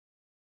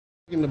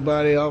Taking the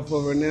body off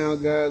of her now,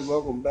 guys.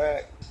 Welcome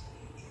back.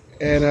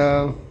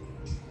 And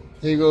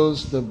here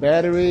goes the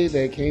battery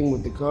that came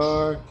with the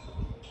car.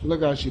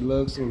 Look how she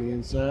looks on the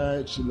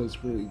inside. She looks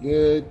pretty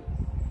good.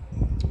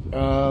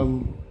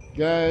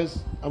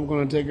 Guys, I'm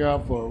gonna take her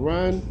out for a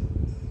run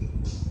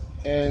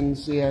and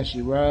see how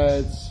she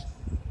rides.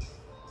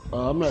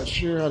 I'm not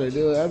sure how to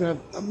do it.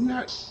 I've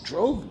not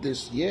drove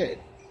this yet.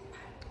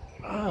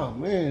 Oh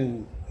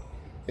man,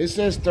 it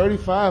says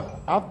 35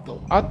 out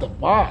the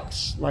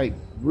box. Like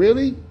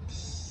really?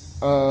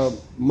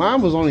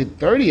 Mine was only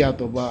 30 out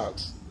the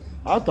box.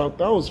 I thought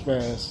that was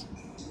fast.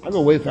 I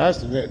go way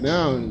faster than that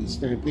now in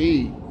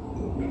Stampede.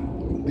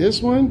 This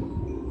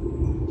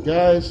one,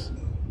 guys,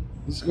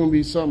 this is gonna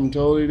be something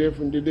totally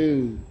different to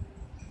do.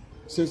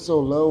 It sits so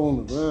low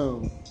on the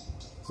ground.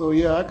 So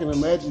yeah, I can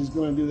imagine it's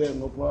gonna do that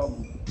no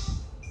problem.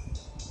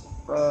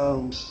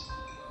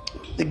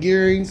 The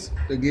gears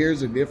are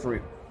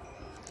different.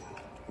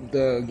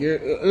 The gear,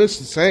 it looks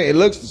the same. It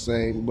looks the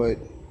same, but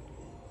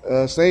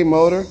same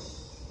motor.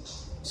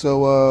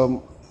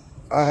 So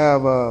I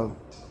have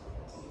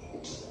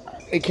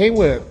it came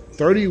with a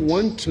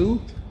 31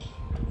 tooth.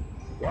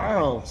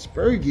 Wow,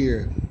 spur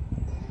gear.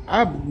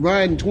 I'm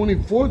riding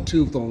 24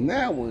 tooth on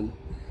that one,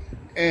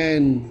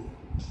 and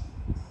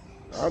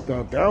I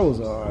thought that was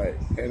all right.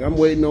 And I'm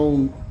waiting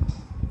on.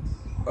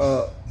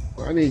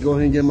 I need to go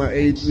ahead and get my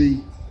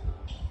A3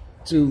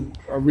 to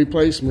a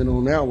replacement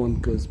on that one,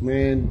 because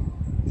man,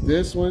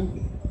 this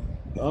one,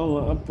 I don't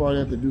know, I'll probably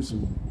have to do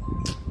some.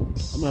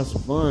 I'm gonna have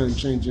some fun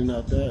changing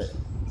out that.